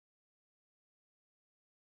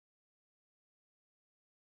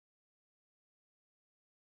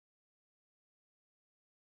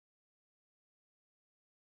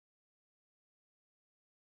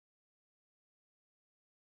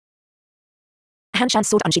Han Shan's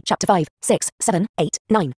Sword Unsheathed Chapter 5, 6, 7, 8,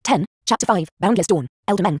 9, 10. Chapter 5, Boundless Dawn.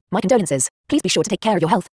 Elder men, my condolences. Please be sure to take care of your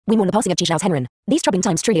health. We mourn the passing of Jixiao's Henren. These troubling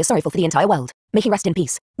times truly are sorrowful for the entire world. May he rest in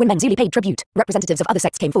peace. When Meng Zuli paid tribute, representatives of other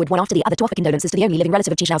sects came forward one after the other to offer condolences to the only living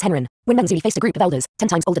relative of Jixiao's Henren. When Meng Zuli faced a group of elders, 10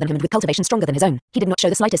 times older than him and with cultivation stronger than his own, he did not show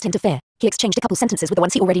the slightest hint of fear. He exchanged a couple sentences with the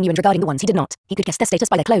ones he already knew and regarding the ones he did not. He could guess their status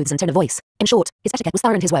by their clothes and tone of voice. In short, his etiquette was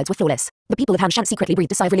thorough and his words were flawless. The people of Han Shan secretly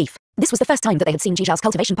breathed a sigh of relief. This was the first time that they had seen Jixiao's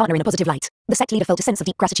cultivation partner in a positive light. The sect leader felt a sense of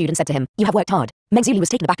deep gratitude and said to him, "You have worked hard." Meng Zuli was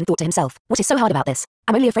taken aback and thought to himself, "What is so hard about this?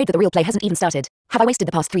 I'm only afraid that the real play hasn't even started. Have I wasted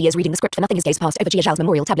the past 3 years reading the script for nothing?" His gaze passed over Jixiao's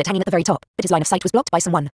memorial tablet hanging at the very top, but his line of sight was blocked by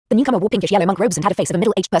someone. The newcomer wore pinkish-yellow monk robes and had a face of a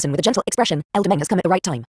middle-aged person with a gentle expression. "Elder Meng has come at the right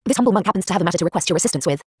time. This humble monk happens to have a matter to request your assistance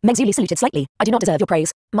with." Meng Zuli saluted slightly. "I do not deserve your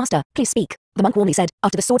praise. Master, please speak." The monk warmly said,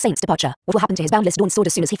 "After the Sword Saint's departure, what will happen to his boundless dawn sword?"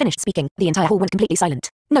 As soon as he finished speaking, the entire hall went completely silent.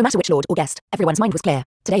 No matter which lord or guest, everyone's mind was clear.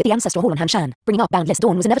 Today at the Ancestral Hall on Han Shan, bringing up Boundless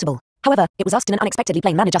Dawn was inevitable. However, it was asked in an unexpectedly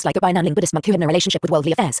plain manner, just like by a Nanling Buddhist monk who had no relationship with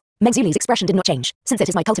worldly affairs. Meng Zuli's expression did not change. "Since it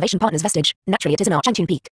is my cultivation partner's vestige, naturally it is an Archantune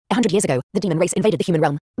peak. 100 years ago, the demon race invaded the human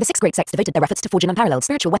realm. The 6 great sects devoted their efforts to forge an unparalleled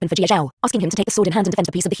spiritual weapon for Jixiao, asking him to take the sword in hand and defend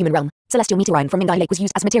a piece of the human realm. Celestial meteorine from Mingai Lake was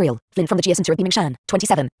used as material. Flint from the Jia Center of beaming Shan,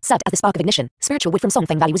 27, served as the spark of ignition. Spiritual wood from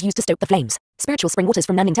Songfeng Valley was used to stoke the flames. Spiritual spring waters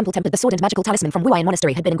from Nanning Temple tempered the sword, and magical talisman from Wuyan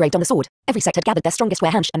Monastery had been engraved on the sword. Every sect had gathered their strongest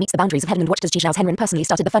where Han Shan meets the boundaries of heaven and watched as Jixiao's Henren personally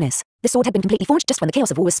started the furnace. The sword had been completely forged just when the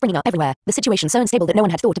chaos of war was springing up everywhere, the situation so unstable that no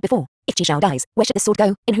one had thought of before. If Jixiao dies, where should this sword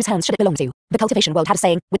go? In whose hands should it belong to? The cultivation world had a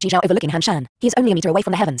saying, with Jixiao overlooking Han Shan, he is only a meter away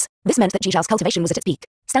from the heavens. This meant that Jixiao's cultivation was at its peak.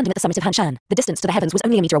 Standing at the summit of Han Shan, the distance to the heavens was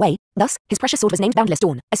only a meter away. Thus, his precious sword was named Boundless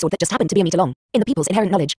Dawn, a sword that just happened to be a meter long. In the people's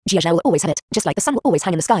inherent knowledge, Jixiao will always have it, just like the sun will always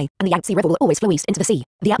hang in the sky, and the Yangtze River will always flow east into the sea.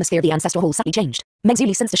 The atmosphere of the ancestral hall suddenly changed. Meng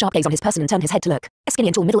Zuli sensed a sharp gaze on his person and turned his head to look. A skinny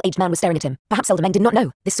and tall middle-aged man was staring at him. Perhaps Elder Meng did not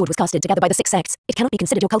know. This sword was casted together by the 6 sects. It cannot be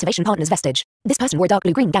considered your cultivation partner's vestige. This person wore a dark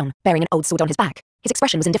blue-green gown, bearing an old sword on his back. His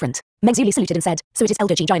expression was indifferent. Meng Zuli saluted and said, "So it is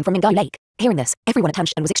Elder Ji Jian from Mingai Lake." Hearing this, everyone at Han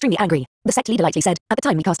Shan was extremely angry. The sect leader lightly said, "At the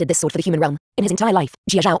time we casted this sword for the human realm. In his entire life,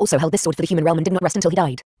 Jixiao also held this sword for the human realm and did not rest until he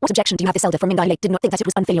died. What objection do you have?" This elder from Mingai Lake did not think that it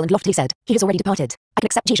was unfilial and loftily said, "He has already departed. I can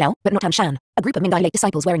accept Jixiao, but not Han Shan." A group of Mingai Lake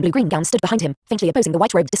disciples wearing blue-green gowns stood behind him, faintly opposing the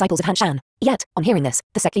white-robed disciples of Han Shan. Yet, on hearing this,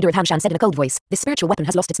 the sect leader of Han Shan said in a cold voice, "This spiritual weapon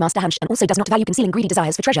has lost its master. Han Shan also does not value concealing greedy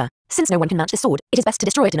desires for treasure. Since no one can match this sword, it is best to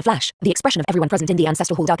destroy it in a flash." The expression of everyone present in the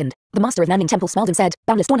ancestral hall darkened. The master of Nanning Temple smiled and said,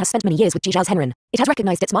 "Boundless Dawn has spent many years with Jixiao's Henren. It has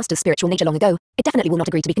recognized its master's spiritual nature long ago. It definitely will not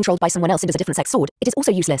agree to be controlled by someone else and as a different sex sword. It is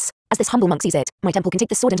also useless. As this humble monk sees it, my temple can take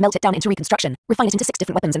this sword and melt it down into reconstruction, refine it into 6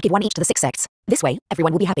 different weapons and give one each to the 6 sects. This way,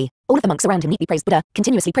 everyone will be happy." All of the monks around him neatly praised Buddha,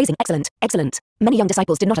 continuously praising excellent, excellent. Many young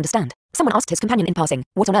disciples did not understand. Someone asked his companion in passing,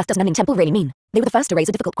 "What on earth does Nanning Temple really mean?" They were the first to raise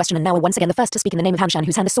a difficult question and now were once again the first to speak in the name of Han Shan,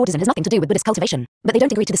 whose hand the sword is and has nothing to do with Buddhist cultivation. But they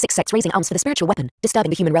don't agree to the 6 sects raising arms for the spiritual weapon, disturbing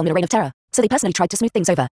the human realm in a reign of terror. So they personally tried to smooth things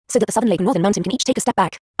over, so that the southern lake and northern mountain can each take a step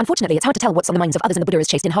back. Unfortunately, it's hard to tell what's on the minds of others, and the Buddha is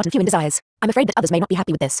chaste in heart and few in desires. "I'm afraid that others may not be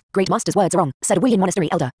happy with this. Great master's words are wrong," said a Wuyan Monastery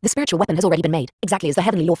elder. "The spiritual weapon has already been made, exactly as the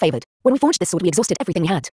heavenly law favored. When we forged this sword we exhausted everything we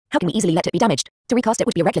had. How can we easily let it be damaged? To recast it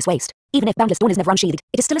would be a reckless waste. Even if Boundless Dawn is never unsheathed,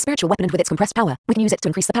 it is still a spiritual weapon, and with its compressed power, we can use it to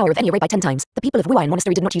increase the power of any array by 10 times. The people of Wuyan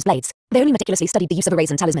Monastery did not use blades. They only meticulously studied the use of arrays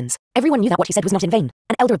and talismans. Everyone knew that what he said was not in vain.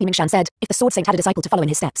 An elder of beaming Shan said, "If the sword saint had a disciple to follow in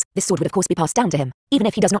his steps, this sword would of course be passed down to him. Even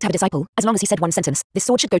if he does not have a disciple, as long as he said one sentence, this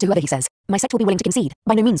sword should go to whoever he says. My sect will be willing to concede.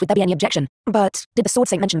 By no means would there be any objection." But did the sword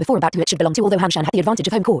saint mention before about who it should belong to? Although Han Shan had the advantage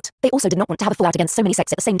of home court, they also did not want to have a fallout against so many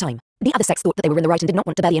sects at the same time. The other sects thought that they were in the right and did not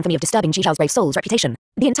want to bear the infamy of disturbing Jixiao's brave soul's reputation.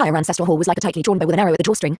 The entire ancestral hall was like a tightly drawn bow with an arrow at the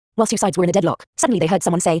drawstring. Whilst 2 sides were in a deadlock, suddenly they heard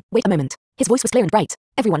someone say, "Wait a moment." His voice was clear and bright.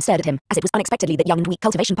 Everyone stared at him, as it was unexpectedly that young and weak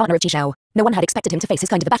cultivation partner of Jixiao. No one had expected him to face his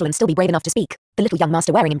kind of a battle and still be brave enough to speak. The little young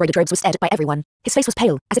master wearing embroidered robes was stared at by everyone. His face was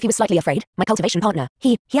pale, as if he was slightly afraid. "My cultivation partner,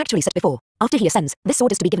 he actually said before. After he ascends, this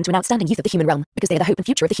sword is to be given to an outstanding youth of the human realm, because they are the hope and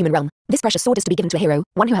future of the human realm. This precious sword is to be given to a hero,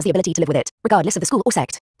 one who has the ability to live with it, regardless of the school or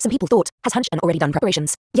sect." Some people thought, has Han Shan already done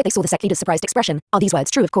preparations? Yet they saw the sect leader's surprised expression. Are these words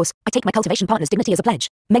true? Of course, I take my cultivation partner's dignity as a pledge.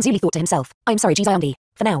 Meng Zuli thought to himself, "I am sorry Jixiaondi.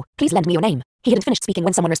 For now, please lend me your name." He hadn't finished speaking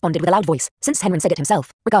when someone responded with a loud voice. Since Henren said it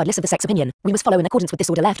himself, regardless of the sect's opinion, we must follow in accordance with this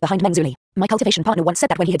order left behind Meng Zuli. My cultivation partner once said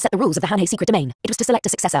that when he had set the rules of the Hanhei secret domain, it was to select a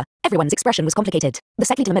successor. Everyone's expression was complicated. The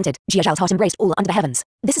sect leader lamented. Jixiao's heart embraced all under the heavens.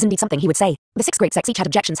 This is indeed something he would say. The 6 great sects each had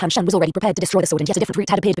objections. Han Shan was already prepared to destroy the sword, and yet a different route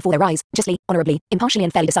had appeared before their eyes. Justly, honorably, impartially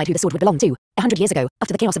and fairly decide who the sword would belong to. 100 years ago,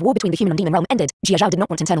 after the chaos of war between the human and demon realm ended, Jixiao did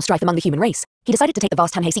not want internal strife among the human race. He decided to take the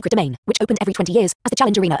vast Hanhei secret domain, which opened every 20 years, as the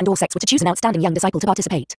challenge arena, and all sects were to choose an outstanding young disciple to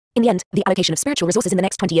participate. In the end, the allocation of spiritual resources in the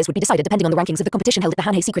next 20 years would be decided depending on the rankings of the competition held at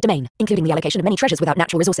the Hanhei secret domain, including the allocation of many treasures without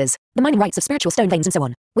natural resources, the mining rights of spiritual stone veins and so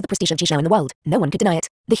on. With the prestige of Jixiao in the world, no one could deny it.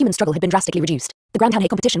 The human struggle had been drastically reduced. The Grand Hanhei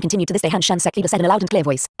competition continued to this day. Shan's sect leader said in a loud and clear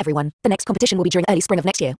voice, "Everyone, the next competition will be during early spring of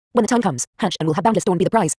next year. When the time comes, Shan will have Boundless Dawn be the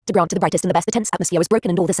prize, to grant to the brightest and the best." The tense atmosphere was broken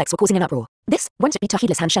and all the sects were causing an uproar. This won't be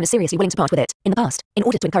heedless. Shan is seriously willing to part with it. In the past, in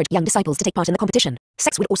order to encourage young disciples to take part in the competition,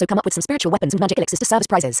 sects would also come up with some spiritual weapons and magic elixirs to serve as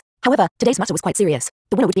prizes. However, today's matter was quite serious.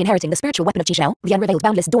 The winner would be inheriting the spiritual weapon of Jizhao, the unrevealed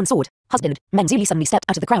Boundless Dawn sword. Husband, Menzuli suddenly stepped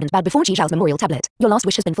out of the crowd and bowed before Jizhao's memorial tablet. "Your last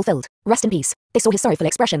wish has been fulfilled. Rest in peace." They saw his sorrowful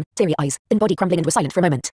expression, teary eyes, then body crumbling and were silent for a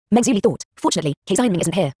moment. Menzuli thought, "Fortunately, Kai'Zhang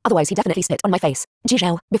isn't here, otherwise he definitely spit on my face."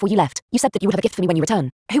 "Jizhao, before you left, you said that you would have a gift for me when you return.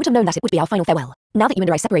 Who would have known that it would be our final farewell? Now that you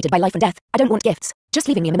and I are separated by life and death, I don't want gifts. Just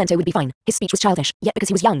leaving me a memento would be fine." His speech was childish, yet because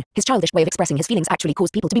he was young, his childish way of expressing his feelings actually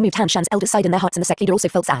caused people to be moved. Shan's elder side in their hearts and the sect leader also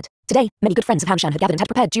felt sad. Today, many good friends of Shan had gathered and had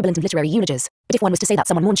prepared jubilant and literary eulogies. But if one was to say that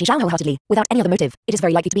someone mourned Jizhao wholeheartedly, without any other motive, it is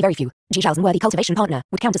very likely to be very few. Jizhao's unworthy cultivation partner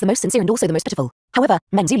would count as the most sincere and also the most pitiful. However,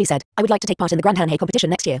 Menzuli said, "I would like to take part in the Grand Hanhei competition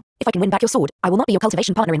next year. If I can win back your sword, I will not be your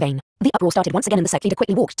cultivation partner in vain." The uproar started once again and the sect leader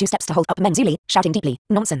quickly walked 2 steps to hold up Menzuli, shouting deeply,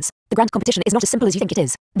 "Nonsense. The grand competition is not as simple as you think it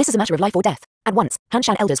is. This is a matter of life or death." At once,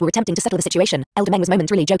 Shan elders were attempting to settle the situation. Elder Meng was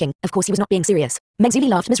momentarily joking. Of course he was not being serious. Menzuli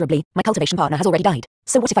laughed miserably. "My cultivation partner has already died.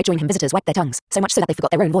 So what if I join him?" Visitors wiped their tongues, so much so that they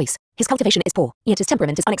forgot their own voice. His cultivation is poor, yet his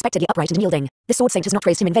temperament is unexpectedly upright and unyielding. The sword saint has not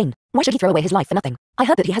praised him in vain. Why should he throw away his life for nothing? I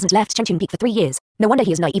heard that he hasn't left Chengqing Peak for 3 years. No wonder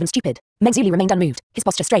he is naive and stupid. Menzuli remained unmoved, his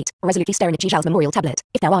posture straight, resolutely staring at Jizhao's memorial tablet.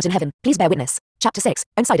 "If thou art in heaven, please bear witness." Chapter 6,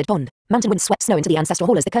 Unsided Pond. Mountain winds swept snow into the ancestral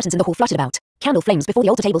hall as the curtains in the hall fluttered about. Candle flames before the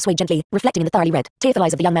altar table swayed gently, reflecting in the thoroughly red, tearful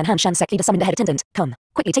eyes of the young man. Shan's sect leader summoned a head attendant. "Come,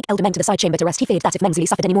 quickly take Elder Meng to the side chamber to rest." He feared that if Menzuli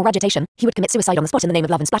suffered any more agitation, he would commit suicide on the spot in the name of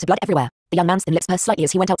love and splatter blood everywhere. The young man's thin lips pursed slightly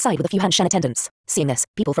as he went outside with a few Shan attendants. Seeing this,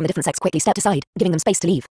 people from the different sects quickly stepped aside, giving them space to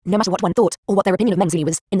leave. No matter what one thought, or what their opinion of Menzuli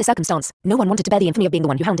was, in this circumstance, no one wanted to bear the infamy of being the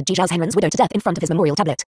one who hounded Jizhao's Henren's widow to death in front of his memorial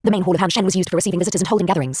tablet. The main hall of Shan was used for receiving visitors and holding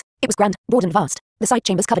gatherings. It was grand, broad and vast. The side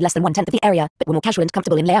chambers covered less than 1/10 of the area, but were more casual and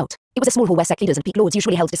comfortable in layout. It was a small hall where sect leaders and peak lords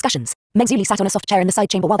usually held discussions. Menzuli sat on a soft chair in the side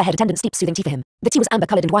chamber while the head attendant steeped soothing tea for him. The tea was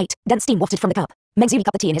amber-colored and white, dense steam wafted from the cup. Menzuli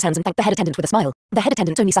cupped the tea in his hands and thanked the head attendant with a smile. The head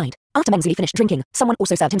attendant only sighed. After Menzuli finished drinking, someone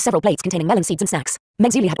also served him several plates containing melon seeds and snacks.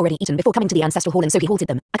 Menzuli had already eaten before coming to the ancestral hall and so he halted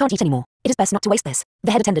them. "I can't eat anymore. It is best not to waste this."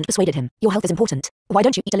 The head attendant persuaded him. "Your health is important. Why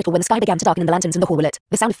don't you eat a little?" When the sky began to darken and the lanterns in the hall were lit,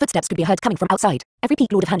 the sound of footsteps could be heard coming from outside. Every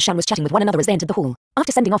peak lord of Shan was chatting with one another as they entered the hall.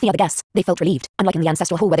 After sending off the other guests, they felt relieved. Unlike in the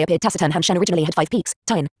ancestral hall where they appeared taciturn, Shan originally had 5 peaks: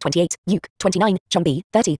 Tian, 28, Yuk, 29, Chongbi,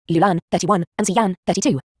 30, Lulan, 31, and Xi'an,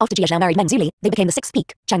 32. After Jia Zhao married Menzuli, they became the 6th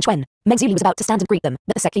peak, Chang Chuen. Menzuli was about to stand and greet them,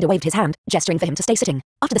 but the sect leader waved his hand, gesturing for him to stay sitting.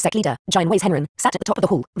 After the sect leader, Jian Wei's Henren, sat at the top of the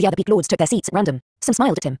hall, the other peak lords took their seats at random. Some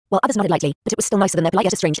smiled at him, while others nodded lightly, but it was still nicer than their polite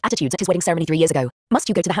yet estranged attitudes at his wedding ceremony 3 years ago. "Must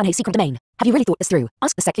you go to the Hanhei secret domain? Have you really thought this through?"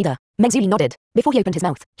 asked the sect leader. Menzuli nodded. Before he opened his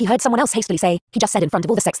mouth, he heard someone else hastily say, "He just said in front of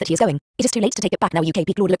all the sects that he is going. It is too late to take it back now." UK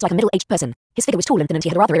peak lord looked like a middle-aged person. His figure was tall and thin and he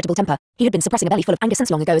had a rather irritable temper. He had been suppressing a belly full of anger since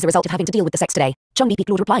long ago as a result of having to deal with the sects today. Chongbi peak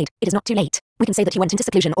lord replied, "It is not too late. We can say that he went into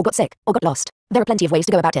seclusion or got sick, or got lost. There are plenty of ways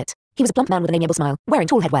to go about it." He was a plump man with an amiable smile, wearing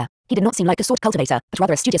tall headwear. He did not seem like a sword cultivator, but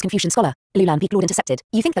rather a studious Confucian scholar. Lulan peak lord intercepted.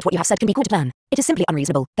 "You think that what you have said can be called a plan? It is simply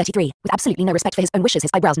unreasonable." 33, with absolutely no respect for his own wishes,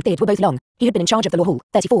 his eyebrows and beard were both long. He had been in charge of the law hall,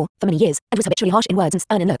 34, for many years, and was habitually harsh in words and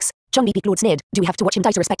stern in looks. Chongbi peak lord sneered. "Do we have to watch him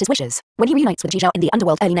die to respect his wishes? When he reunites with Jizhao in the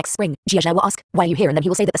underworld early next spring, Jizhao will ask, 'Why are you here?' and then he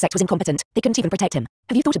will say that the sect was incompetent. They couldn't even protect him.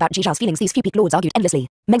 Have you thought about Jizhao's feelings?" These few peak lords argued endlessly.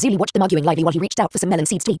 Menzuli watched them arguing lively while he reached out for some melon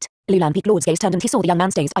seeds to eat. Lulan peak lord's gaze turned and he saw the young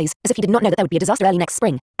man's dazed eyes, as if he did not know that there would be a disaster early next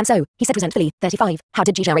spring. And so, he said resentfully, 35, "How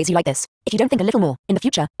did Jizhao raise you like this? If you don't think a little more, in the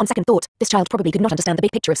future, on second thought, this child probably could not understand the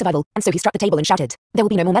big picture of survival." And so he struck the table and shouted, "There will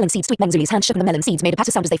be no more melon seeds to eat." Menzuli's hand shook and the melon seeds made a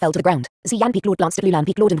patter sound as they fell to the ground. Xi'an peak lord glanced at Lulan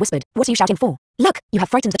peak lord and whispered, "What are you shouting for? Look, you have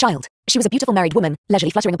frightened the child." She was a beautiful married woman,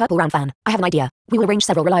 leisurely fluttering a purple round fan. "I have an idea. We will arrange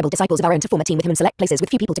several reliable disciples of our own to form a team with him and select places with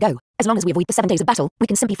few people to go. As long as we avoid the 7 days of battle, we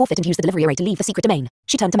can simply forfeit and use the delivery array to leave the secret domain."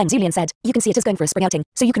 She turned to Menzuli and said, "You can see it is going for a spring outing,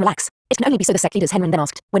 so you can relax. It can only be so." The sect leaders Henren then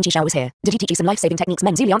asked, "When Jizhao was here, did he teach you some life-saving techniques?"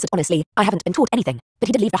 Menzuli answered honestly, "I haven't been taught anything, but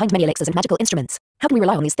he did leave behind many elixirs and magical instruments. How can we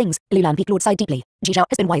rely on these things?" Lulan peak lord sighed deeply. "Jizhao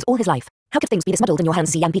has been wise all his life. How could things be this muddled in your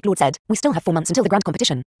hands?" Xi'an peak lord said, "We still have 4 months until the grand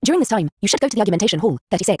competition. During this time, you should go to the argumentation hall,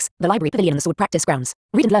 36, the library pavilion and the sword practice grounds.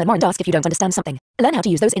 Read and learn more and ask if you don't understand something. Learn how to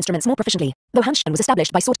use those instruments more proficiently." Though Shan was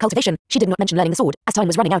established by sword cultivation, she did not mention learning the sword, as time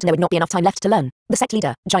was running out and there would not be enough time left to learn. The sect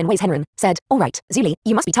leader, Jian Wei's Henren, said, "All right, Zuli,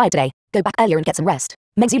 you must be tired today. Go back earlier and get some rest."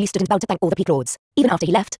 Menzuli stood and bowed to thank all the peak lords. Even after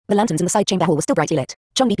he left, the lanterns in the side chamber hall were still brightly lit.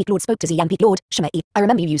 Chongbi peak lord spoke to Xi'an peak lord, "Shimei, I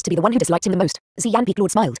remember you used to be the one who disliked him the most." Xi'an peak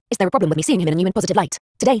lord smiled. "Is there a problem with me seeing him in a new and positive light?"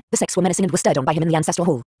 Today, the sects were menacing and were stirred on by him in the ancestral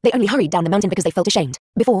hall. They only hurried down the mountain because they felt ashamed.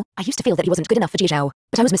 Before, I used to feel that he wasn't good enough for Jizhao,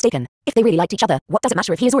 but I was mistaken. If they really liked each other, what does it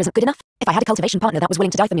matter if he is or isn't good enough? If I had a cultivation partner that was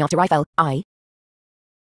willing to die for me after I fell,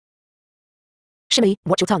 Shimmy,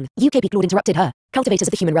 watch your tongue. UK Lord interrupted her. Cultivators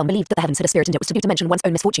of the human realm believed that the heavens had a spirit and it was taboo to mention one's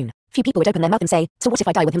own misfortune. Few people would open their mouth and say, so what if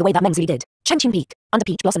I die with him the way that Mengzuli did? Changqing Peak. Under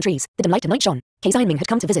peach blossom trees, the dim light of night shone. Kei Xianming had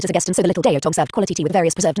come to visit as a guest, and so the little Dao Tong served quality tea with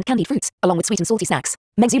various preserved and candied fruits, along with sweet and salty snacks.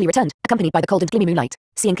 Mengzuli returned, accompanied by the cold and gloomy moonlight.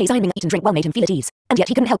 Seeing Kei Xianming eat and drink well made him feel at ease, and yet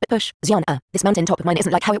he couldn't help but push. Xian, this mountain top of mine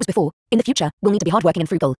isn't like how it was before. In the future, we'll need to be hardworking and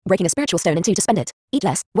frugal, breaking a spiritual stone in two to spend it. Eat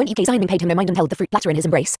less, won't you? Kei Xianming paid him no mind and held the fruit platter in his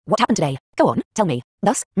embrace. What happened today? Go on, tell me.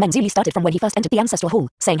 Thus, Mengzuli started from when he first entered the ancestral hall,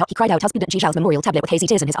 saying how he cried out husband at Ji Zhao's memorial tablet with hazy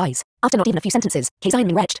tears in his eyes. After not even a few sentences, Kei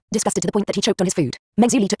Xianming retched, disgusted to the point that he choked on his food.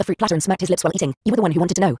 Mengzuli took the fruit platter and smacked his lips while eating. You were the one who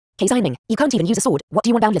wanted to know. Kei Xianming, you can't even use a sword. What do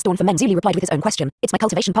you want Boundless Dawn for? Mengzuli replied with his own question. It's my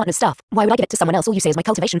cultivation partner's stuff. Why would I give it to someone else? All you say is my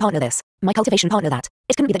cultivation partner this. My cultivation partner that.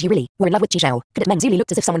 It couldn't be that you really were in love with Ji Zhao. Could it? Mengzuli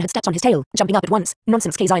looked as if someone had stepped on his tail, jumping up at once.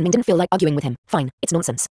 Nonsense. Kei Xianming didn't feel like arguing with him. Fine, it's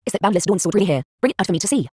nonsense. Is that Boundless Dawn's sword really here? Bring it out for me to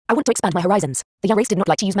see. I want to expand my horizons. The young race did not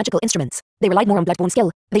like to use magical instruments. They relied more on blood-borne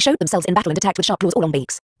skill. They showed themselves in battle and attacked with sharp claws or long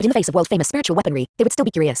beaks. But in the face of world-famous spiritual weaponry, they would still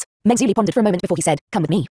be curious. Mengzuli pondered for a moment before he said, come with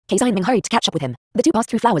me. Kei Xianming hurried to catch up with him. The two passed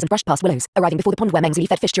through flowers and brushed past willows, arriving before the pond where Mengzuli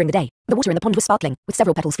fed fish during the day. The water in the pond was sparkling, with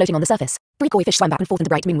several petals floating on the surface. 3 koi fish swam back and forth and the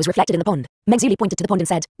bright moon was reflected in the pond. Mengzuli pointed to the pond and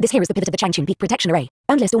said, this here is the pivot of the Changqing Peak Protection Array.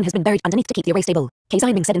 Boundless Dawn has been buried underneath to keep the array stable. Kei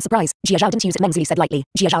Xianming said in surprise. Jia Zhao didn't use it. Mengzuli said lightly.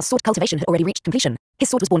 Jia Zhao's sword cultivation had already reached completion. His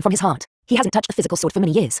sword was born from his heart. He hasn't touched a physical sword for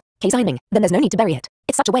many years. Kei Xianming, then there's no need to bury it.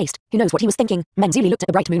 It's such a waste. Who knows what he was thinking? Mengzuli looked at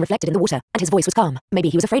the bright moon reflected in the water, and his voice was calm. Maybe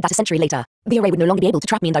he was afraid that a century later, the array would no longer be able to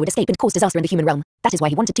trap me and I would escape and cause disaster in the human realm. That is why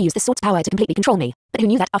he wanted to use this sword's power to completely control me. But who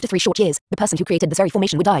knew that after 3 short years, the person who created this very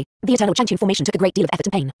formation would die? The eternal Changqing formation took a great deal of effort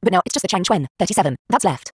and pain, but now it's just the Changquen, 37, that's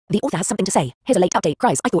left. The author has something to say. Here's a late update.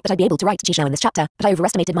 Cries. I thought that I'd be able to write Ji Zhao in this chapter, but I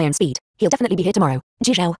overestimated my own speed. He'll definitely be here tomorrow.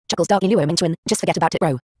 Ji Zhao, chuckles darkly Luo Mingchuan. Just forget about it,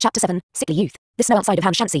 bro. Chapter 7. Sickly Youth. The snow outside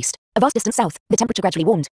of Shan ceased. A vast distance south, the temperature gradually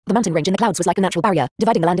warmed. The mountain range in the clouds was like a natural barrier,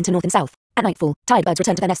 dividing the land into north and south. At nightfall, tired birds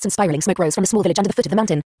returned to their nests and spiraling smoke rose from the small village under the foot of the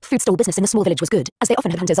mountain. Food stall business in the small village was good, as they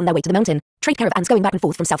often had hunters on their way to the mountain. Trade caravans going back and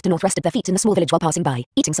forth from south to north rested their feet in the small village while passing by,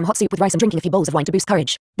 eating some hot soup with rice and drinking a few bowls of wine to boost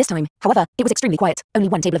courage. This time, however, it was extremely quiet. Only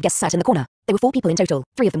one table of guests sat in the corner. There were 4 people in total,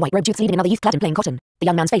 3 of them white-robed youths leading another youth clad in plain cotton. The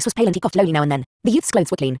young man's face was pale and he coughed lowly now and then. The youth's clothes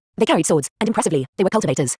were clean. They carried swords, and impressively, they were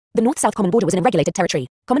cultivators. The north-south common border was an unregulated territory.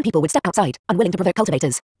 Common people would step outside, unwilling to provoke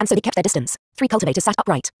cultivators, and so they kept their distance. 3 cultivators sat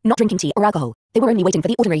upright, not drinking tea or alcohol. They were only waiting for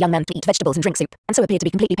the ordinary young man to eat vegetables and drink soup, and so appeared to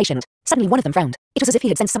be completely patient. Suddenly one of them frowned. It was as if he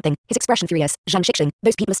had sensed something, his expression furious. Zhang Shixing,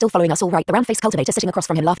 those people are still following us all right. The round-faced cultivator sitting across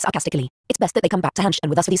from him laughed sarcastically. It's best that they come back to Shan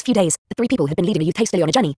with us for these few days. The 3 people had been leading a youth hastily on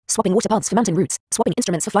a journey, swapping water paths for mountain routes, swapping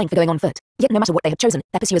instruments for flying for going on foot. Yet no matter what they had chosen,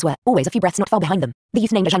 their pursuers were always a few breaths not far behind them. The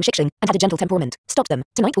youth named Zhang Shixing, and had a gentle temperament, stopped them.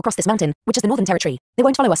 Tonight we'll cross this mountain, which is the northern territory. They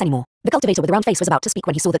won't follow us anymore. The cultivator with the round face was about to speak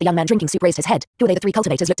when he saw that the young man drinking soup raised his head. Who are they? The 3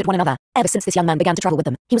 cultivators looked at one another. Ever since this young man began to travel with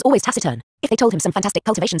them, he was always taciturn. If they told him some fantastic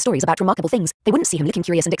cultivation stories about remarkable things, they wouldn't see him looking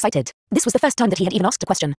curious and excited. This was the first time that he had even asked a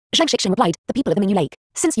question. Zhang Shixing replied, the people of the Mingyu Lake.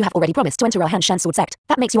 Since you have already promised to enter our Shan sword sect,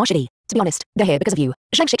 that makes you our shitty. To be honest, they're here because of you.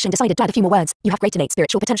 Zhang Shixing decided to add a few more words. You have great innate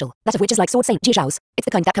spiritual potential, that of which is like Sword Saint Ji Zhao's. It's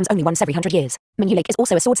the kind that comes only once every 100 years. Mingyu Lake is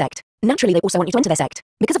also a sword sect. Naturally, they also want you to enter their sect.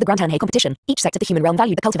 Because of the Grand Han He competition, each sect of the human realm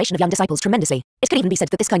valued the cultivation of young disciples tremendously. It could even be said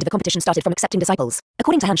that this kind of a competition started from accepting disciples.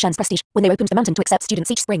 According to Shan's prestige, when they opened the mountain to accept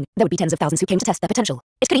students each spring, there would be tens of thousands who came to test their potential.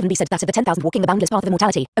 It could even be said that of the 10,000 walking the boundless path of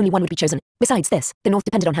immortality, only one would be chosen. Besides this, the north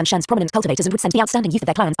depended on Shan's prominent cultivators and would send the outstanding youth of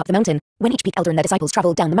their clans up the mountain. When each peak elder and their disciples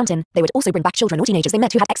traveled down the mountain, they would also bring back children or teenagers they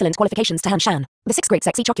met who had excellent qualifications to Shan. The 6 great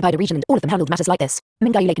sects each occupied a region and all of them handled matters like this.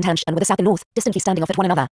 Mingayu Lake and Shan were the south and north, distantly standing off at one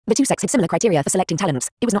another. The 2 sects had similar criteria for selecting talents.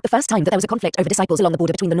 It was not the first time that there was a conflict over disciples along the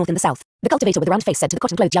border between the north and the south. The cultivator with the round face said to the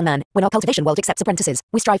cotton-clothed young man, when our cultivation world accepts apprentices,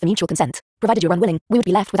 we strive for mutual consent. Provided you're unwilling, we would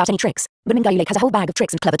be left without any tricks. But Mingayu Lake has a whole bag of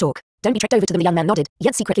tricks and clever talk. Don't be tricked over to them. The young man nodded,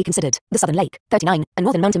 yet secretly considered. The southern lake, 39, and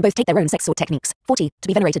northern mountain both take their own sex sword techniques. 40, to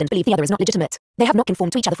be venerated and believe the other is not legitimate. They have not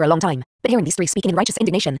conformed to each other for a long time. But hearing these 3 speaking in righteous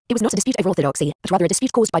indignation, it was not a dispute over orthodoxy, but rather a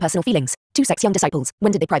dispute caused by personal feelings. 2 sects young disciples,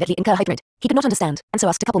 when did they privately incur hatred? He could not understand, and so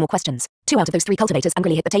asked a couple more questions. 2 out of those 3 cultivators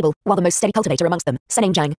angrily hit the table, while the most steady cultivator amongst them,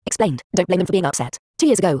 Seneng Jiang, explained, don't blame him for being upset. 2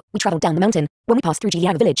 years ago, we traveled down the mountain. When we passed through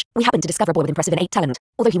Jiliang village, we happened to discover a boy with impressive innate talent.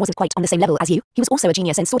 Although he wasn't quite on the same level as you, he was also a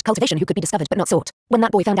genius in sword cultivation who could be discovered but not sought. When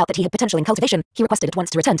that boy found out that he had potential in cultivation, he requested at once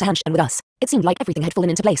to return to Shan with us. It seemed like everything had fallen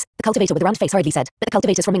into place. The cultivator with the round face hurriedly said, but the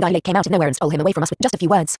cultivators from Mingai Lake came out of nowhere and stole him away from us with just a few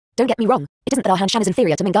words. Don't get me wrong. It isn't that our Shan is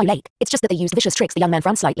inferior to Mingai Lake. It's just that they used vicious tricks. The young man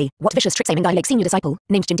frowned slightly. What vicious tricks? A Mingai Lake senior disciple,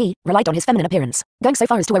 named Jindi, relied on his feminine appearance, going so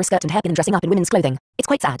far as to wear a skirt and hairpin and dressing up in women's clothing. It's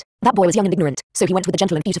quite sad. That boy was young and ignorant, so he went with the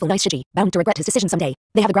gentle and beautiful nice Shiji, bound to regret his decision someday.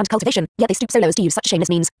 They have a grand cultivation, yet they stoop so low as to use such shameless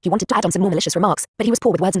means. He wanted to add on some more malicious remarks, but he was poor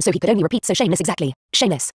forward words and so he could only repeat so shameless exactly.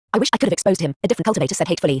 Shameless. I wish I could have exposed him, a different cultivator said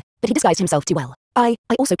hatefully, but he disguised himself too well. I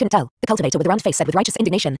also couldn't tell, the cultivator with a round face said with righteous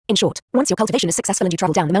indignation. In short, once your cultivation is successful and you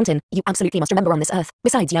travel down the mountain, you absolutely must remember on this earth,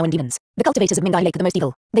 besides Yaoi and demons, the cultivators of Mingai Lake are the most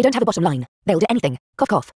evil. They don't have a bottom line. They'll do anything. Cough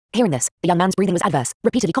cough. Hearing this, the young man's breathing was adverse,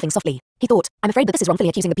 repeatedly coughing softly. He thought, I'm afraid that this is wrongfully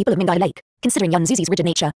accusing the people of Mingai Lake. Considering young Zuzi's rigid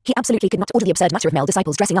nature, he absolutely could not order the absurd matter of male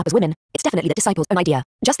disciples dressing up as women. It's definitely the disciples' own idea.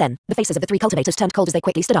 Just then, the faces of the three cultivators turned cold as they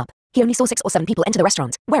quickly stood up. He only saw 6 or 7 people enter the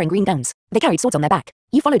restaurant, wearing green gowns. They carried swords on their back.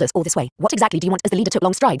 You followed us all this way. What exactly do you want? As the leader took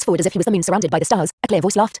long strides forward as if he was the moon surrounded by the stars, a clear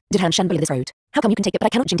voice laughed. Did Shan bully this road? How come you can take it but I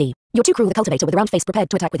cannot, Jingdi? You're too cruel, the cultivator with the round face prepared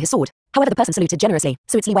to attack with his sword. However, the person saluted generously.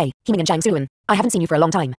 So it's Li Wei, Himing and Jiang Suan. I haven't seen you for a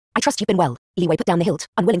long time. I trust you've been well. Li Wei put down the hilt,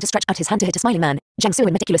 unwilling to stretch out his hand to hit a smiling man. Jiang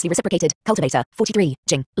Suan meticulously reciprocated. Cultivator, 43,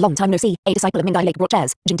 Jing. Long time no see. A disciple of Mingai Lake brought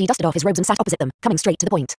chairs. Jingdi dusted off his robes and sat opposite them, coming straight to the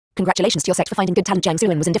point. Congratulations to your sect for finding good talent. Jiang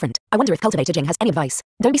Suan was indifferent. I wonder if Cultivator Jing has any advice.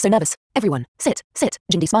 Don't be so nervous. Everyone, sit, sit.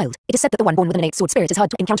 Jingdi smiled. It is said that the one born with an innate sword spirit is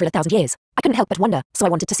hard to encounter in 1,000 years. I couldn't help but wonder, so I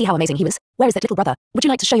wanted to see how amazing he was. Where is that little brother? Would you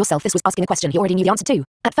like to show yourself? This was asking a question he already knew the answer to.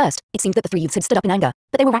 At first, it seemed that the 3 youths had stood up in anger,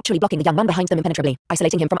 but they were actually blocking the young man behind them impenetrably,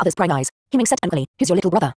 isolating him from others' prying eyes. Himing said angrily, who's your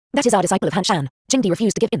little brother? That is our disciple of Shan. Jingdi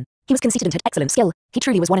refused to give in. He was conceited and had excellent skill. He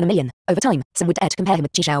truly was one in a million. Over time, some would dare to compare him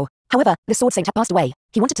with Jishao. However, the sword saint had passed away.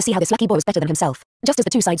 He wanted to see how this lucky boy was better than himself. Just as the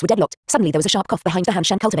 2 sides were deadlocked, suddenly there was a sharp cough behind the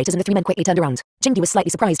Shan cultivators and the 3 men quickly turned around. Jingdi was slightly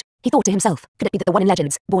surprised. He thought to himself, could it be that the one in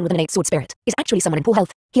Legends, born with an innate sword spirit, is actually someone in poor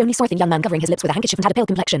health? He only saw a thin young man covering his lips with a handkerchief and had a pale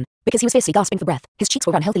complexion. Because he was fiercely gasping for breath, his cheeks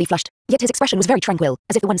were unhealthily flushed, yet his expression was very tranquil,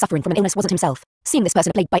 as if the one suffering from an illness wasn't himself. Seeing this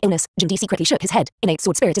person plagued by illness, Jingdi secretly shook his head. Innate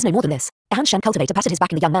sword spirit is no more than this. A Shan cultivator patted his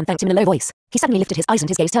back and the young man thanked him in a low voice. He suddenly lifted his eyes and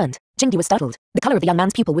his gaze turned. Jingdi was startled. The color of the young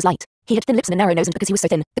man's pupil was light. He had thin lips and a narrow nose, and because he was so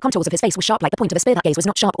thin, the contours of his face were sharp like the point of a spear. That gaze was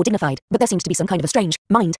not sharp or dignified, but there seemed to be some kind of a strange,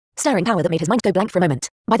 staring power that made his mind go blank for a moment.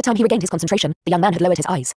 By the time he regained his concentration, the young man had lowered his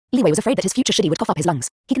eyes. Li Wei was afraid that his future shidi would cough up his lungs.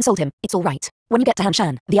 He consoled him, it's all right. When you get to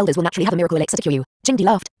Shan, the elders will naturally have a miracle elixir to cure you. Jingdi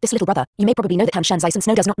laughed. This little brother, you may probably know that Shan's ice and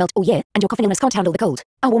snow does not melt all year, and your coughing illness can't handle the cold.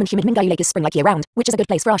 Our warm and humid Mingai Lake is spring-like year-round, which is a good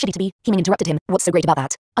place for our shidi to be. Himing interrupted him. What's so great about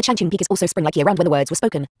that? Our Changchun Peak is also spring-like year-round. When the words were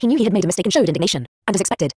spoken, he knew he had made a mistake and showed indignation. And as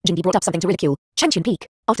expected, Jingdi brought up something to ridicule. Changchun Peak.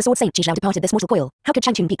 After Sword Saint Jishao departed this mortal coil, how could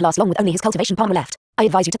Changchun Peak last long with only his cultivation partner left? I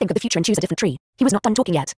advise you to think of the future and choose a different tree. He was not done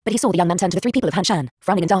talking yet, but he saw the young man turn to the 3 people of Shan,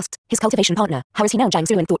 frowning and asked, his cultivation partner, how is he now? Jiang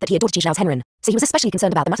Suan thought that he adored Jishao's Henren, so he was especially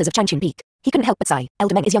concerned about the matters of Changchun Peak. He couldn't help but sigh.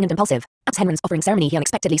 Elder Meng is young and impulsive. At Henren's offering ceremony, he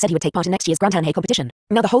unexpectedly said he would take part in next year's Grand Hanhei competition.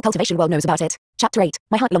 Now the whole cultivation world knows about it. Chapter 8.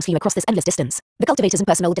 My heart longs for you across this endless distance. The cultivators and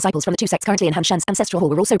personal disciples from the 2 sects currently in Shan's ancestral hall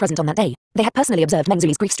were also present on that day. They had personally observed Meng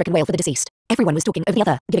Zuli's grief-stricken wail for the deceased. Everyone was talking over the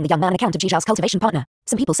other, giving the young man an account of Jishao's cultivation partner.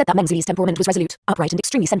 Some people said that Meng Zuli's temperament was resolute, upright and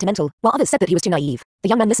extremely sentimental, while others said that he was too naive. The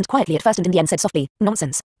young man listened quietly at first and in the end said softly,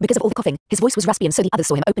 nonsense. Because of all the coughing, his voice was raspy and so the others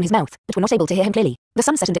saw him open his mouth, but were not able to hear him clearly. The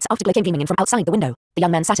sun set and its afterglow came gleaming in from outside the window. The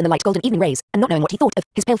young man sat in the light golden evening rays, and not knowing what he thought of,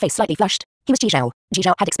 his pale face slightly flushed. He was Jishao.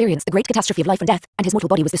 Jishao had experienced the great catastrophe of life and death, and his mortal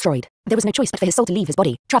body was destroyed. There was no choice but for his soul to leave his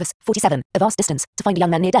body. Traverse, 47, a vast distance, to find a young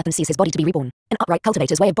man near death and seize his body to be reborn. An upright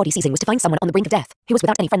cultivator's way of body seizing was to find someone on the brink of death, who was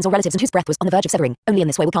without any friends or relatives and whose breath was on the verge of severing. Only in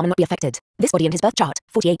this way will calm and not be affected. This body and his birth chart,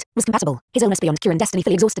 48, was compatible. His illness beyond cure and destiny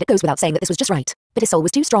fully exhausted. It goes without saying that this was just right. But his soul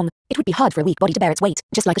was too strong. It would be hard for a weak body to bear its weight,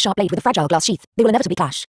 just like a sharp blade with a fragile glass sheath. They will inevitably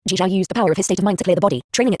clash. Jishao used the power of his state of mind to clear the body,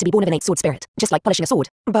 training it to be born of innate sword spirit, just like polishing a sword.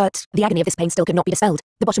 But the agony of this pain still could not be dispelled.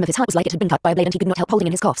 The bottom of his heart was like it had been cut by a blade and he could not help holding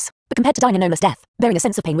in his coughs. But compared to dying a nameless death, bearing a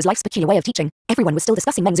sense of pain was life's peculiar way of teaching. Everyone was still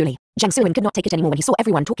discussing Meng Zuli. Jiang Suan could not take it anymore when he saw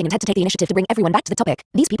everyone talking and had to take the initiative to bring everyone back to the topic.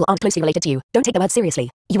 These people aren't closely related to you. Don't take their words seriously.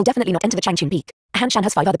 You will definitely not enter the Changchun Peak. Shan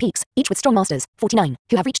has 5 other peaks, each with strong masters, 49,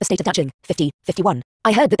 who have reached the state of touching, 50, 51.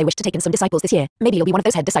 I heard that they wish to take in some disciples this year. Maybe you'll be one of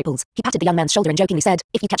those head disciples. He patted the young man's shoulder and jokingly said,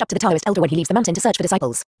 if you catch up to the Taoist elder when he leaves the mountain to search for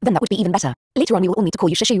disciples, then that would be even better. Later on we will all need to call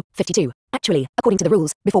you Shishu, 52. Actually, according to the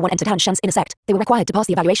rules, before one entered Shan's inner sect, they were required to pass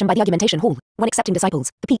the evaluation by the argumentation hall. When accepting disciples,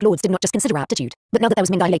 the peak lords did not just consider aptitude. But now that there was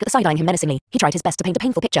Mingai Lake at the side eyeing him menacingly, he tried his best to paint a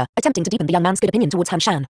painful picture, attempting to deepen the young man's good opinion towards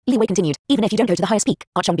Shan. Li Wei continued, even if you don't go to the highest peak,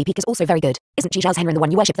 Archongbi Peak is also very good. Isn't Jishao's Henren the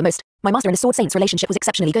one you worship the most? My master and the Sword Saint's relationship was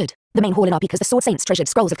exceptionally good. The main hall in our peak has the Sword Saint's treasured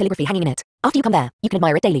scrolls of calligraphy hanging in it. After you come there, you can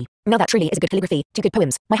admire it daily. Now that truly is a good calligraphy, 2 good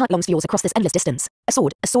poems. My heart longs for yours across this endless distance. A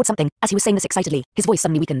sword something. As he was saying this excitedly, his voice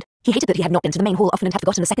suddenly weakened. He hated that he had not been to the main hall often and had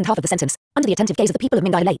forgotten the second half of the sentence. Under the attentive gaze of the people of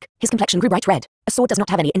Mingai Lake, his complexion grew bright red. A sword does not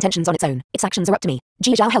have any intentions on its own. Its actions are up to me.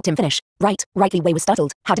 Jishao helped him finish. Right, Li Wei was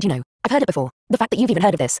startled. How did you know? I've heard it before. The fact that you've even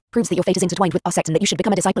heard of this proves that your fate is intertwined with our sect and that you should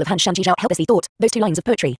become a disciple of Shan. Jishao helplessly thought. Those 2 lines of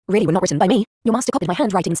poetry really were not written by me. Your master copied my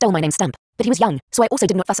handwriting and stole my name stamp. but he was young, so I also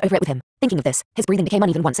did not fuss over it with him. Thinking of this, his breathing became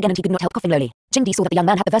uneven once again and he could not help coughing lowly. Jingdi saw that the young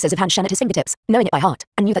man had the verses of Shan at his fingertips, knowing it by heart,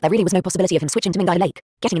 and knew that there really was no possibility of him switching to Mingai Lake.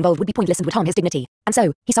 Getting involved would be pointless and would harm his dignity. And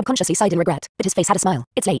so, he subconsciously sighed in regret, but his face had a smile.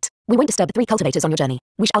 It's late. We won't disturb the 3 cultivators on your journey.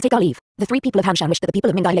 We shall take our leave. The 3 people of Shan wished that the people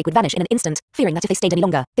of Mingai Lake would vanish in an instant, fearing that if they stayed any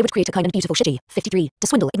longer, they would create a kind and beautiful shiji, 53, to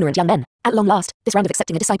swindle ignorant young men. At long last, this round of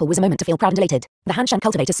accepting a disciple was a moment to feel proud and elated. The Shan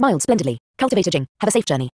cultivator smiled splendidly. Cultivator Jing, have a safe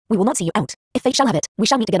journey. We will not see you out. If fate shall have it, we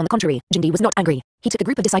shall meet again. On the contrary, Jingdi was not angry. He took a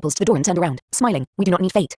group of disciples to the door and turned around, smiling. We do not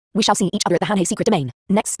need fate. We shall see each other at the Hanhei secret domain.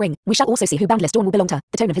 Next spring, we shall also see who Boundless Dawn will belong to.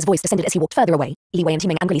 The tone of his voice descended as he walked further away. Li Wei and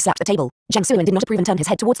Timing angrily slapped the table. Jiang Suan did not approve and turned his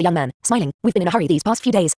head towards the young man, smiling. We've been in a hurry these past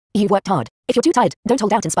few days. You've worked hard. If you're too tired, don't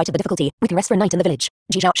hold out in spite of the difficulty. We can rest for a night in the village.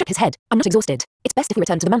 Ji Zhao shook his head. I'm not exhausted. It's best if we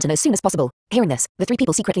return to the mountain as soon as possible. Hearing this, the 3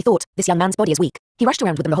 people secretly thought, this young man's body is weak. He rushed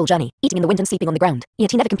around with them the whole journey, eating in the wind and sleeping on the ground.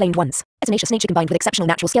 Yet he never complained once. A tenacious nature combined with exceptional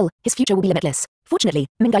natural skill, his future will be limitless. Fortunately,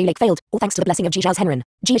 Mingai Lake failed, all thanks to the blessing of Ji Zhao's Henren.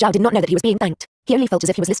 Ji Zhao did not know that he was being thanked. He only felt as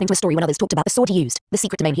if he was listening to a story when others talked about the sword he used. The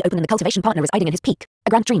secret domain he opened and the cultivation partner residing in his peak. A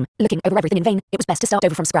grand dream, looking over everything in vain, it was best to start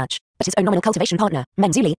over from scratch. But his own nominal cultivation partner,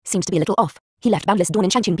 Menzuli, seemed to be a little off. He left Boundless Dawn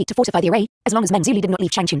in Changqun Peak to fortify the array. As long as Menzuli did not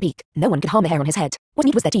leave Changqun Peak, no one could harm a hair on his head. What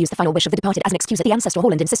need was there to use the final wish of the departed as an excuse at the ancestral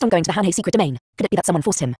hall and insist on going to the Hanhei secret domain? Could it be that someone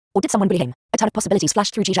forced him? Or did someone bully him? A ton of possibilities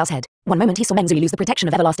flashed through Ji Zhao's head. One moment he saw Menzuli lose the protection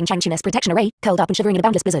of everlasting Changqun's protection array, curled up and shivering in a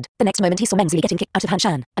boundless blizzard. The next moment he saw Menzuli getting kicked out of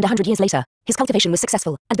Shan, and 100 years later, his cultivation was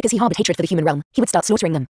successful, and because he harbored hatred for the human realm, he would start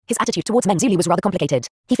slaughtering them. His attitude towards Menzuli was rather complicated.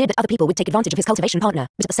 He feared that other people would take advantage of his cultivation partner,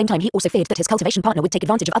 but at the same time he also feared that his cultivation partner would take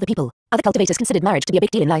advantage of other people. Other cultivators considered marriage to be a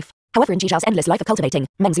big deal in life. However, in Ji Zhao's endless life of cultivating,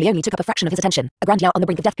 Menzuli only took up a fraction of his attention. A grand Yao on the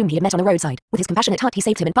brink of death whom he had met on the roadside. With his compassionate heart he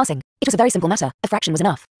saved him in passing. It was a very simple matter. A fraction was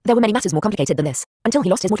enough. There were many matters more complicated than this. Until he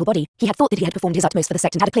lost his mortal body, he had thought that he had performed his utmost for the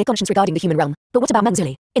sect and had a clear conscience regarding the human realm. But what about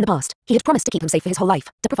Menzuli? In the past, he had promised to keep him safe for his whole life,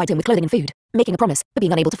 to provide him with clothing and food. Making a promise, but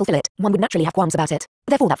being unable to fulfill it, one would naturally have qualms about it.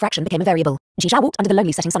 Therefore that fraction became a variable. Ji Zhao walked under the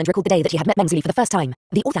lonely setting sun and recalled the day that he had met Menzuli for the first time.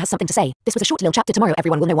 The author has something to say. This was a short little chapter. Tomorrow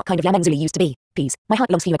everyone will know what kind of Yao Menzuli used to be. Peace. My heart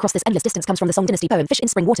longs for you across this endless distance comes from the Song Dynasty poem Fish in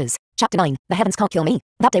Spring Waters. Chapter 9. The heavens can't kill me.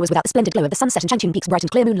 That day was without the splendid glow of the sunset and Changqun Peak's bright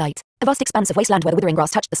and clear moonlight. A vast expanse of wasteland where the withering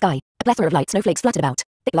grass touched the sky. A plethora of light snowflakes fluttered about.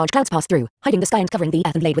 Thick large clouds passed through, hiding the sky and covering the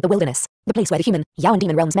earth and laid with the wilderness. The place where the human, Yao and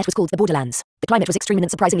demon realms met was called the Borderlands. The climate was extreme and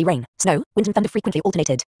unsurprisingly rain, snow, wind and thunder frequently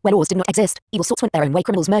alternated. Where laws did not exist, evil sorts went their own way,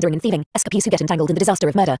 criminals murdering and thieving, escapees who get entangled in the disaster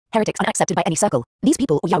of murder, heretics unaccepted by any circle. These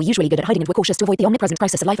people, or Yao, were usually good at hiding and were cautious to avoid the omnipresent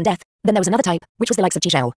crisis of life and death. Then there was another type, which was the likes of Ji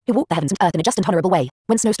Zhao, who walked the heavens and earth in a just and honorable way.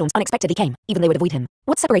 When snowstorms unexpectedly came, even they would avoid him.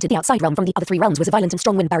 What separated the outside realm from the other 3 realms was a violent and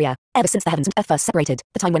strong wind barrier. Ever since the heavens and earth first separated,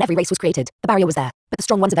 the time when every race was created, the barrier was there. But the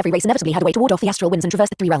strong ones of every race inevitably had a way to ward off the astral winds and traverse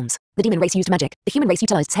the 3 realms. The demon race used magic. The human race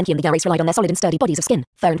utilized Senki and the Yao race relied on their solid and sturdy bodies of skin,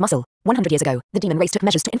 fur and muscle. 100 years ago, the demon race took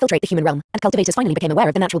measures to infiltrate the human realm, and cultivators finally became aware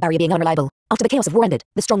of the natural barrier being unreliable. After the chaos of war ended,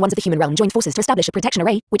 the strong ones of the human realm joined forces to establish a protection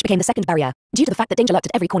array, which became the second barrier. Due to the fact that danger lurked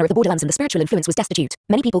at every corner of the borderlands and the spiritual influence was destitute,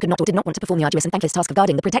 many people could not or did not want to perform the arduous and thankless task of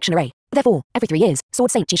guarding the protection array. Therefore, every 3 years, Sword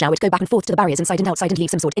Saint Ji Zhao would go back and forth to the barriers inside and outside and leave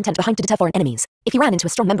some sword intent behind to deter foreign enemies. If he ran into a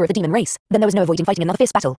strong member of the demon race, then there was no avoiding fighting another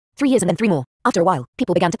fierce battle. 3 years and then 3 more. After a while,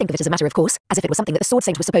 people began to think of it as a matter of course, as if it was something that the Sword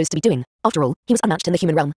Saint was supposed to be doing. After all, he was unmatched in the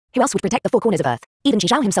human realm. Who else would protect the 4 corners of Earth? Even Ji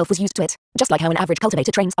Zhao himself was used to it. Just like how an average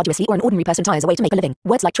cultivator trains arduously or an ordinary person tires away to make a living,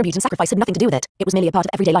 words like tribute and sacrifice had nothing to do with it. It was merely a part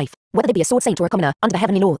of everyday life. Whether they be a sword saint or a commoner, under the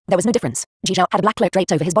heavenly law, there was no difference. Ji Zhao had a black cloak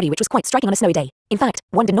draped over his body which was quite striking on a snowy day. In fact,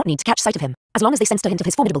 one did not need to catch sight of him. As long as they sensed a hint of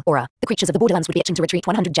his formidable aura, the creatures of the borderlands would be itching to retreat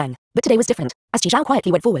 100 jang. But today was different. As Ji Zhao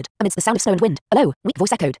quietly went forward, amidst the sound of snow and wind, a low, weak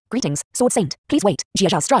voice echoed, "Greetings, Sword Saint. Please wait." Ji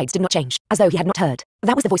Zhao's strides did not change, as though he had not heard.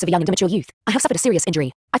 That was the voice of a young and immature youth. "I have suffered a serious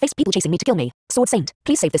injury. I faced people chasing me to kill me. Sword Saint,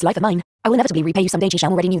 please save this life of mine. I will inevitably repay you someday." Ji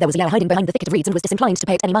Zhao already knew there was a Yao hiding behind the thicket of reeds and was disinclined to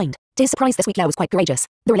pay it any mind. To his surprise, this weak Yao was quite courageous.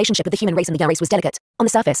 The relationship with the human race and the Yao race was delicate. On the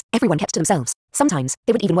surface, everyone kept to themselves. Sometimes,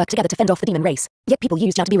 they would even work together to fend off the demon race. Yet people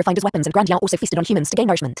used Yao to be refined as weapons and Grand Yao also feasted on humans to gain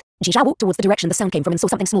nourishment. Ji Zhao walked towards the direction the sound came from and saw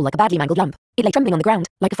something small like a badly mangled lump. It lay trembling on the ground,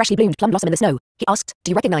 like a freshly bloomed plum blossom in the snow. He asked,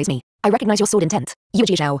 "Do you recognize me?" "I recognize your sword intent. You are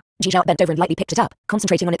Ji Zhao." Ji Zhao bent over and lightly picked it up,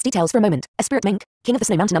 concentrating on its details for a moment. A spirit mink, king of the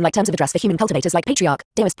snow mountain. Unlike terms of address for human cultivators like patriarch,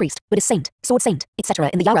 Daoist priest, Buddhist saint, sword saint, etc.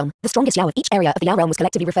 in the Yao realm, the strongest Yao of each area of the Yao realm was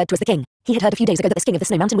collectively referred to as the king. He had heard a few days ago that this king of the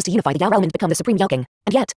snow mountain was to unify the Yao realm and become the supreme Yao king.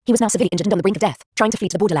 And yet, he was now severely injured and on the brink of death, trying to flee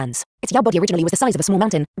to the borderlands. Its Yao body originally was the size of a small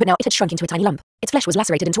mountain, but now it had shrunk into a tiny lump. Its flesh was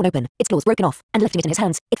lacerated and torn open, its claws broken off, and lifting it in his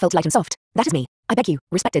hands, it felt light and soft. "That is me. I beg you,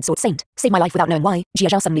 respected sword saint, save my life." Without knowing why, Ji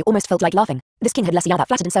Zhao suddenly almost felt like laughing. This king had less Yao that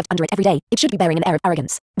flattered and served under it every day. It should be bearing an air of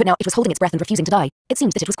arrogance, but now it was holding its breath and refusing to die. It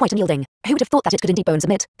seemed that it was quite unyielding. Who would have thought that it could indeed bow and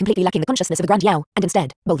submit, completely lacking the consciousness of a grand Yao, and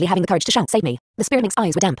instead, boldly having the courage to shout, "Save me." The spirit mink's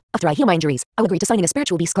eyes were damp. "After I heal my injuries, I will agree to signing a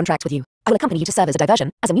spiritual peace contract with you." I will accompany you to serve as a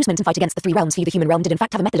diversion, as amusement and fight against the three realms for you. The human realm did in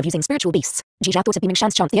fact have a method of using spiritual beasts. Jija thought of beaming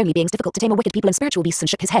Shan's chant the only beings difficult to tame are wicked people and spiritual beasts, and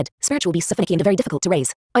shook his head. Spiritual beasts are finicky and very difficult to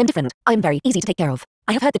raise. I am different. I am very easy to take care of.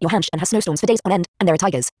 I have heard that your Shan has snowstorms for days on end, and there are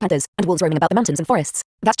tigers, panthers, and wolves roaming about the mountains and forests.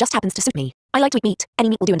 That just happens to suit me. I like to eat meat. Any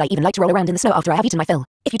meat will do, and I even like to roll around in the snow after I have eaten my fill.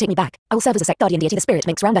 If you take me back, I will serve as a sect guardian deity. The spirit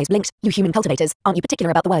makes round eyes blinked. You human cultivators, aren't you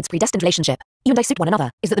particular about the words predestined relationship? You and I suit one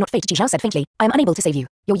another. Is that not fate? Jija said faintly. I am unable to save you.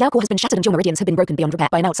 Your Yao core has been shattered and your meridians have been broken beyond repair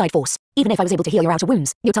by an outside force. Even if I was able to heal your outer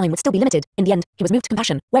wounds, your time would still be limited. In the end, he was moved to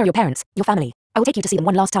compassion. Where are your parents? Your family? I will take you to see them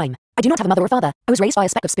one last time. I do not have a mother or father. I was raised by a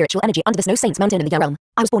speck of spiritual energy under the Snow Saints mountain in the Yao realm.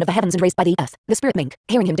 I was born of the heavens and raised by the earth. The spirit mink,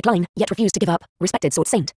 hearing him decline, yet refused to give up. Respected sword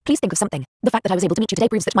saint, please think of something. The fact that I was able to meet you today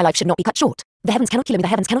proves that my life should not be cut short. The heavens cannot kill me. The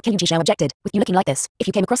heavens cannot kill you. Jishao objected. With you looking like this, if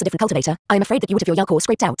you came across a different cultivator, I am afraid that you would have your Yao core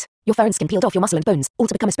scraped out, your fur and skin peeled off, your muscle and bones, all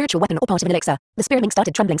to become a spiritual weapon or part of an elixir. The spirit mink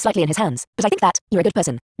started trembling slightly in his hands. But I think that you're a good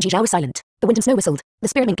person. Jishao was silent. The wind and snow whistled. The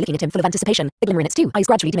spirit mink looking at him full of anticipation, the glimmer in its 2 eyes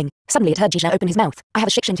gradually dimming. Suddenly it heard Jishao open his mouth. I have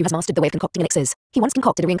a Shikshin who has mastered the way of concocting elixirs. He once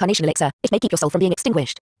concocted a reincarnation elixir. It may keep your soul from being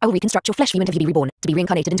extinguished. I will reconstruct your flesh for you and have you be reborn, to be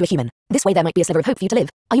reincarnated into a human. This way there might be a sliver of hope for you to live.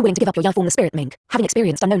 Are you willing to give up your Yao form? The spirit mink, having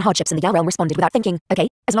experienced unknown hardships in the Yao realm, responded without thinking. Okay,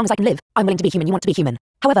 as long as I can live, I'm willing to be human. You want to be human.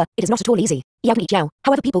 However, it is not at all easy. Yao can eat Yao.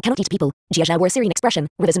 However, people cannot eat people. Jia were a Syrian expression.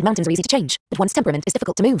 Rivers and mountains are easy to change, but one's temperament is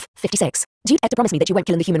difficult to move. 56. Do you dare to promise me that you won't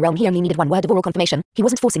kill in the human realm? He only needed one word of oral confirmation. He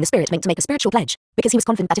wasn't forcing the spirit mink to make a spiritual pledge, because he was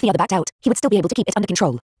confident that if the other backed out, he would still be able to keep it under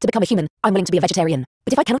control. To become a human, I'm willing to be a vegetarian.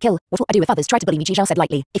 But if I cannot kill, what will I do if others try to bully me? Jia said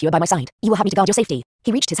lightly. If you are by my side, you will have me to guard your safety.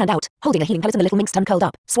 He reached his hand out, holding a healing pellet, and the little mink's tongue curled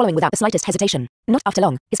up, swallowing without the slightest hesitation. Not after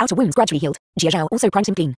long, his outer wounds gradually healed. Jia also primed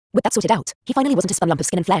him clean. With that sorted out, he finally wasn't a spun lump of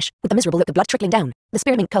skin and flesh, with the miserable look of blood trickling down. The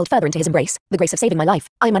spirit mink curled further into his embrace. The grace of saving my life,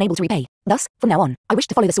 I am unable to repay. Thus, from now on, I wish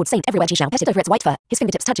to follow the sword saint everywhere. Jia petted over its white fur, his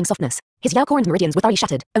fingertips touching softness. His Yao core and meridians were thoroughly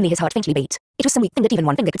shattered, only his heart faintly beat. It was some weak thing that even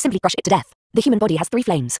one finger could simply crush it to death. The human body has 3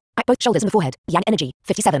 flames, at both shoulders and the forehead. Yang energy,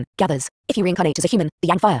 57, gathers. If you reincarnate as a human, the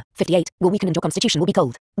Yang fire, 58, will weaken and your constitution will be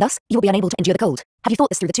cold. Thus, you will be unable to endure the cold. Have you thought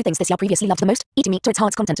this through? The 2 things this Yao previously loved the most, eating meat to its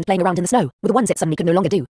heart's content and playing around in the snow, were the ones it suddenly could no longer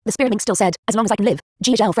do. The spirit mink still said, as long as I can live.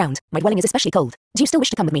 Jia frowned. My dwelling is especially cold. Do you still wish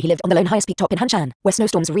to come with me? He lived on the lone highest peak top in Shan, where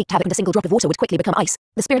snowstorms wreaked havoc and a single drop of water would quickly become ice.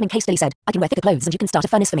 The spirit mink hastily said, I can wear thicker clothes and you can start a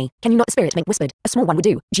furnace for me. Can you not? The spirit mink whispered. A small one would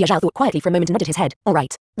do. Jia thought quietly for a moment and nodded his head. All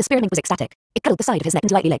right. The spirit mink was ecstatic. It cuddled the side of his neck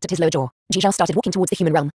and lightly licked at his lower jaw. Jia started walking towards the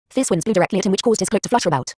human realm. Fierce winds blew directly at him, which caused his cloak to flutter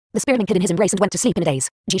about. The spirit mink hid in his embrace and went to sleep in a daze.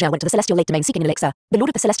 Jia went to the celestial lake domain seeking an elixir. The lord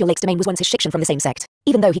of the celestial lake's domain was once his Shikshin from the same sect.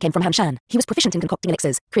 Even though he came from Shan, he was proficient in concocting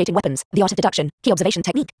elixirs, creating weapons, the art of deduction, key observation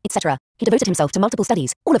technique, etc. He devoted himself to multiple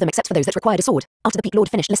studies, all of them except for those that required a sword. After the peak lord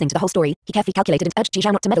finished listening to the whole story, he carefully calculated and urged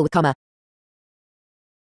Jia not to meddle with karma.